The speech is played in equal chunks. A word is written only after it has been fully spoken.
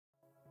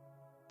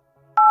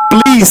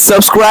Please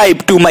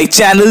subscribe to my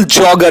channel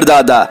Jogger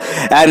Dada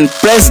and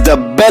press the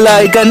bell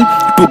icon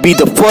to be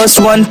the first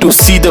one to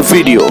see the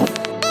video.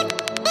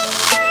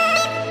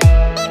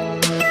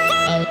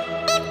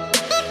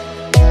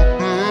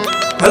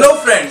 Hello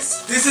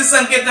friends, this is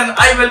Sanket and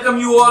I welcome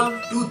you all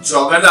to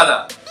Jogger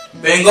Dada,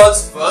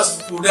 Bengal's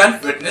first food and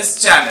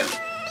fitness channel.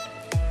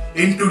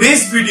 In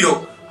today's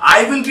video,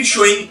 I will be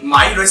showing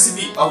my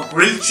recipe of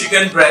grilled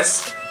chicken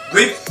breast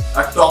with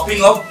a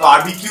topping of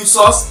barbecue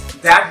sauce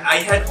that I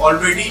had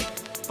already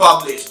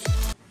published.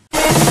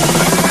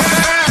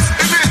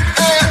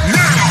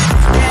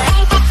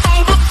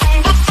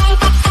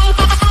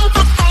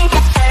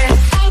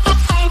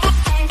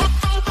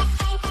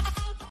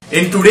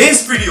 In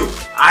today's video,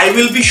 I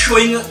will be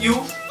showing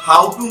you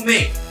how to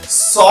make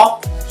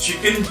soft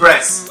chicken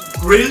breast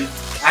grilled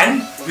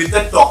and with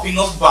a topping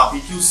of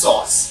barbecue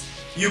sauce.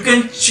 You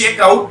can check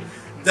out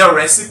the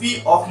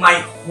recipe of my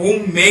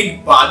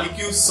homemade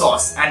barbecue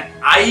sauce and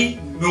I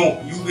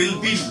know you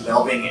will be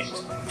loving it.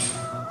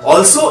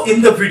 Also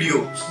in the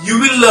video, you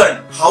will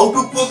learn how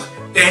to cook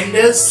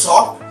tender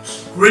soft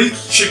grilled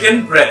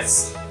chicken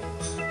breast.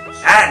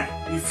 And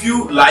if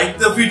you like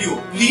the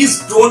video,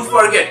 please don't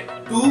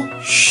forget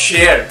to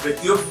share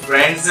with your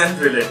friends and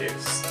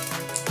relatives.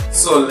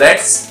 So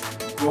let's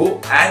go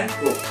and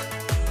cook.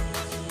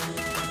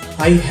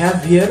 I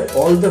have here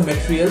all the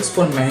materials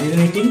for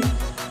marinating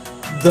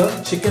the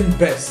chicken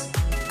breast.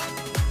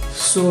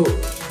 So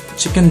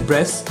chicken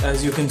breast,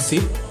 as you can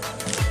see,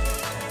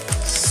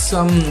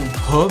 some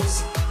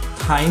herbs,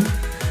 thyme,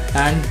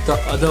 and the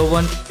other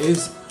one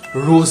is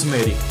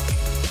rosemary,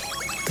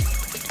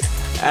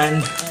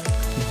 and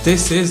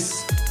this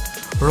is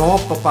raw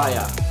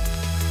papaya,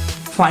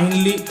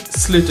 finely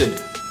slitted.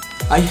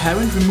 I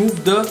haven't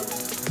removed the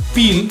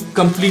peel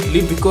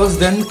completely because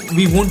then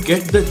we won't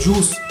get the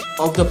juice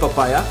of the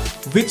papaya,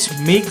 which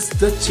makes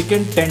the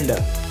chicken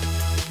tender.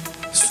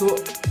 So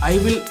I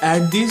will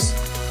add these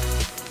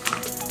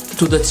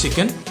to the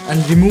chicken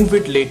and remove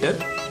it later.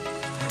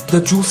 The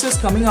juices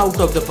coming out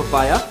of the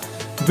papaya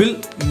will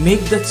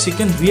make the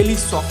chicken really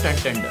soft and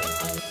tender.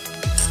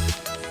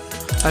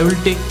 I will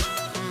take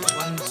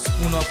 1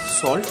 spoon of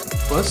salt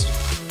first.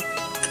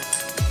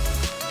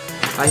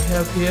 I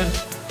have here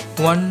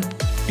 1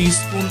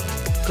 teaspoon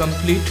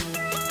complete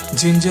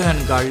ginger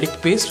and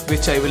garlic paste,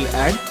 which I will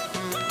add.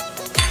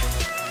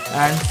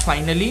 And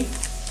finally,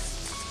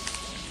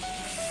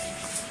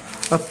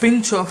 a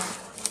pinch of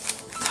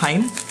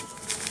thyme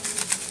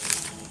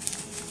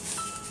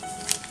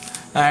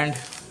and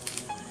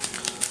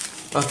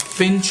a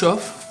pinch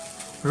of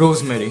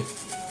rosemary.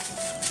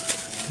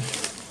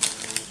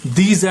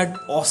 These add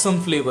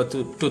awesome flavor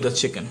to the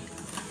chicken.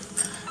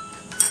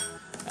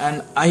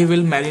 And I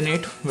will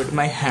marinate with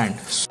my hand.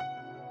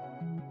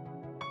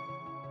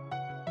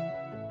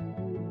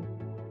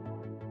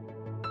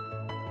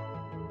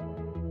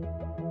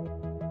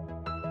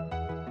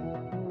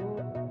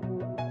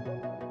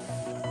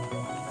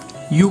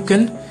 You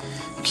can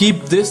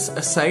keep this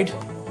aside,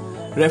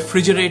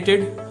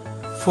 refrigerated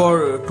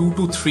for 2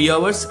 to 3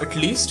 hours at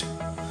least,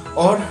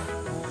 or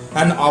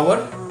an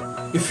hour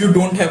if you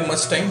don't have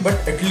much time, but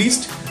at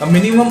least a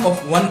minimum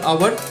of 1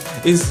 hour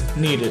is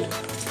needed.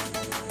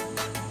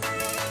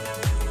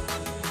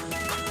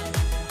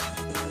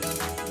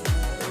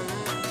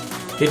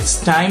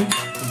 It's time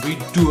we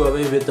do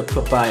away with the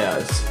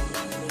papayas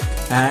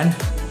and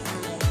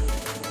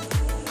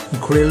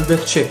grill the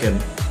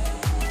chicken.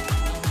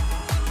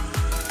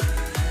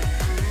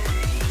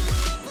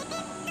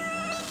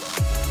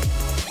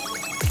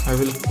 I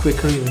will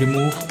quickly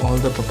remove all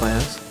the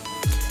papayas.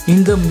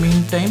 In the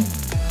meantime,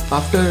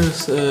 after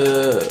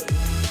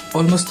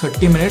almost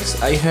 30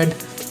 minutes, I had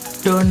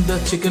turned the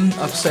chicken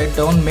upside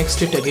down,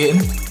 mixed it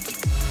again,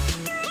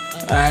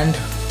 and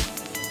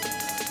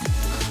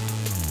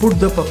put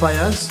the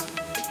papayas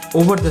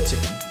over the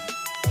chicken.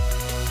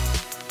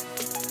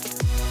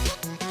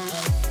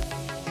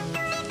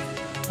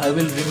 I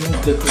will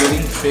remove the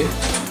grilling tray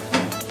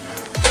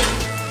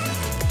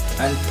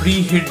and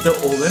preheat the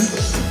oven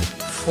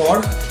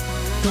for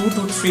 2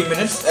 to 3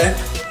 minutes at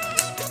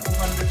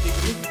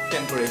 200-degree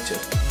temperature.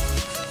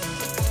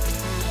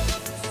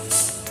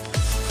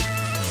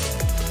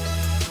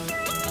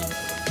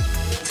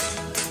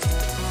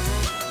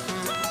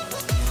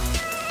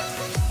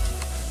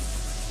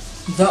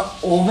 The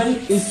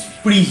oven is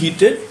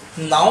preheated.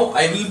 Now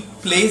I will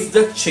place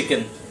the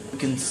chicken. You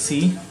can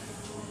see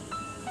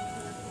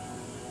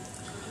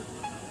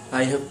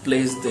I have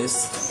placed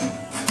this,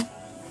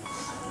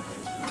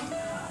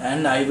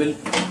 and I will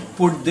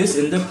put this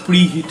in the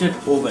preheated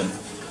oven.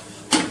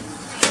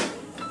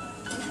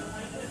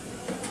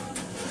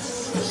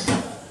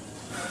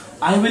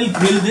 I will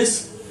grill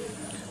this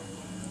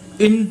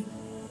in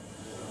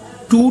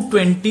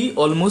 220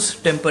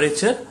 almost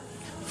temperature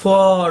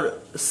for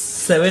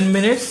 7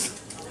 minutes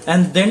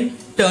and then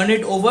turn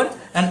it over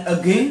and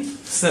again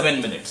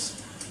 7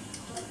 minutes.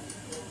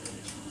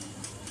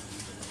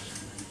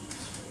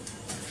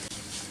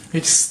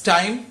 It's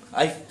time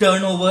I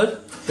turn over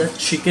the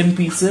chicken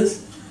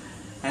pieces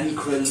and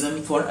grill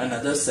them for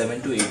another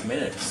 7 to 8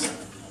 minutes.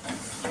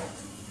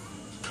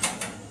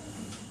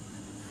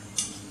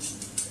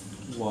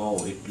 Wow,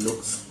 it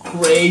looks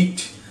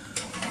great.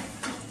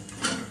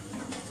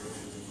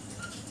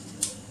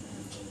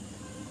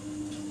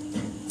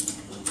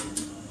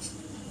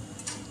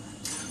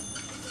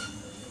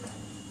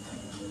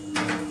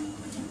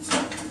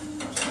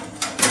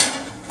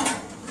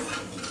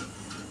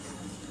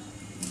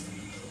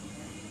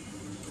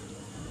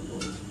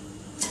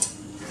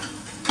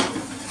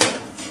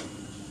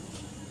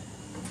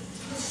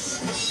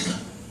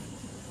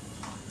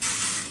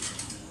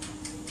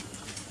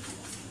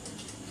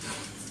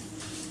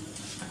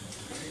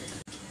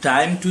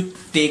 Time to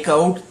take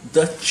out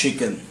the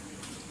chicken.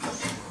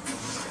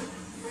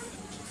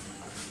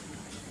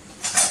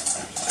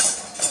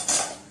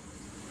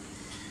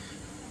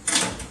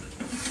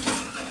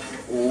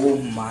 Oh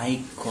my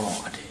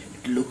god,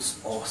 it looks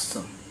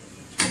awesome.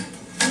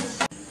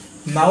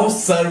 Now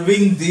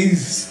serving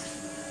these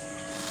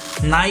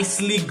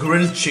nicely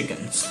grilled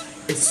chickens.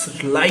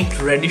 It's light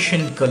reddish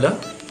in color,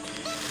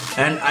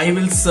 and I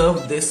will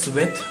serve this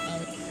with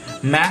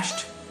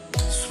mashed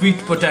sweet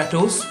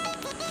potatoes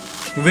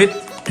with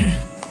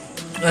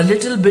a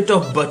little bit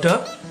of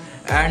butter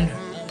and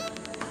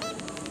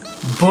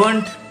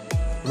burnt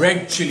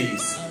red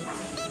chilies.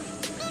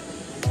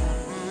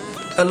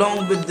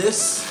 Along with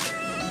this,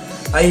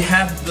 I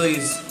have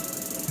these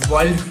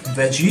boiled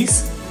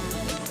veggies,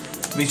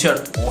 which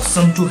are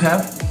awesome to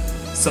have.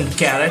 Some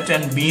carrot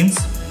and beans.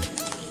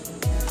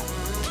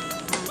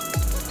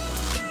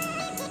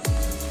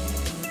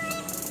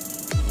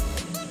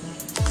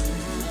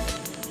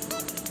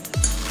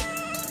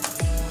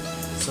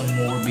 Some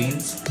more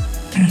beans.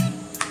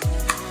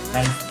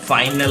 And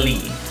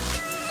finally,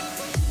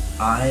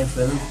 I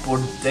will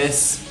put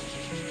this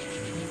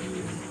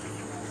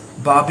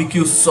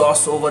barbecue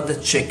sauce over the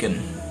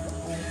chicken.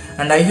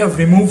 And I have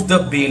removed the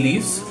bay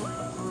leaves.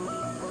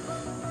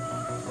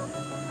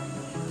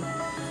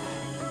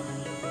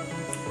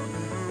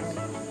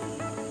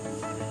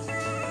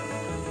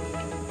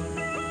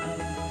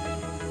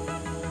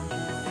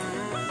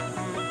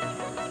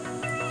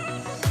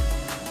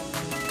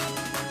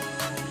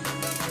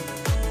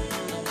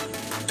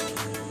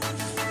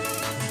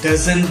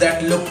 Doesn't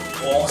that look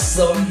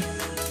awesome?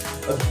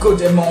 A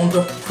good amount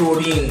of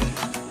protein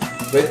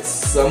with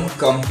some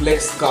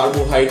complex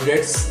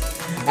carbohydrates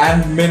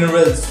and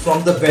minerals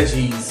from the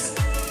veggies.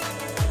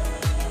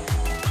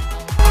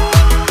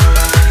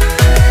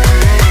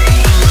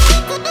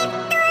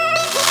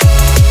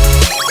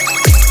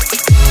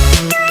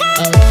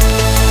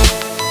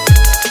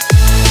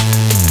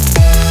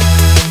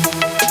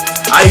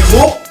 I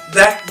hope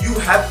that you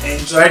have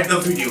enjoyed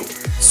the video.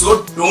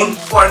 So don't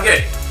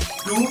forget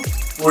to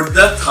put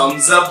the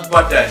thumbs up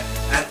button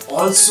and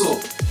also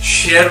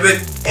share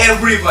with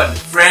everyone,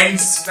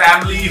 friends,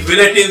 family,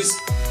 relatives.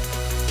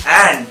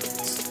 And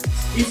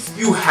if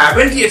you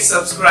haven't yet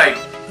subscribed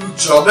to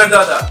Jogger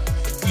Dada,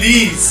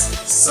 please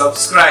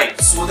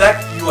subscribe so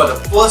that you are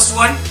the first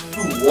one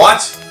to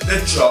watch the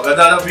Jogger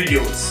Dada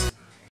videos.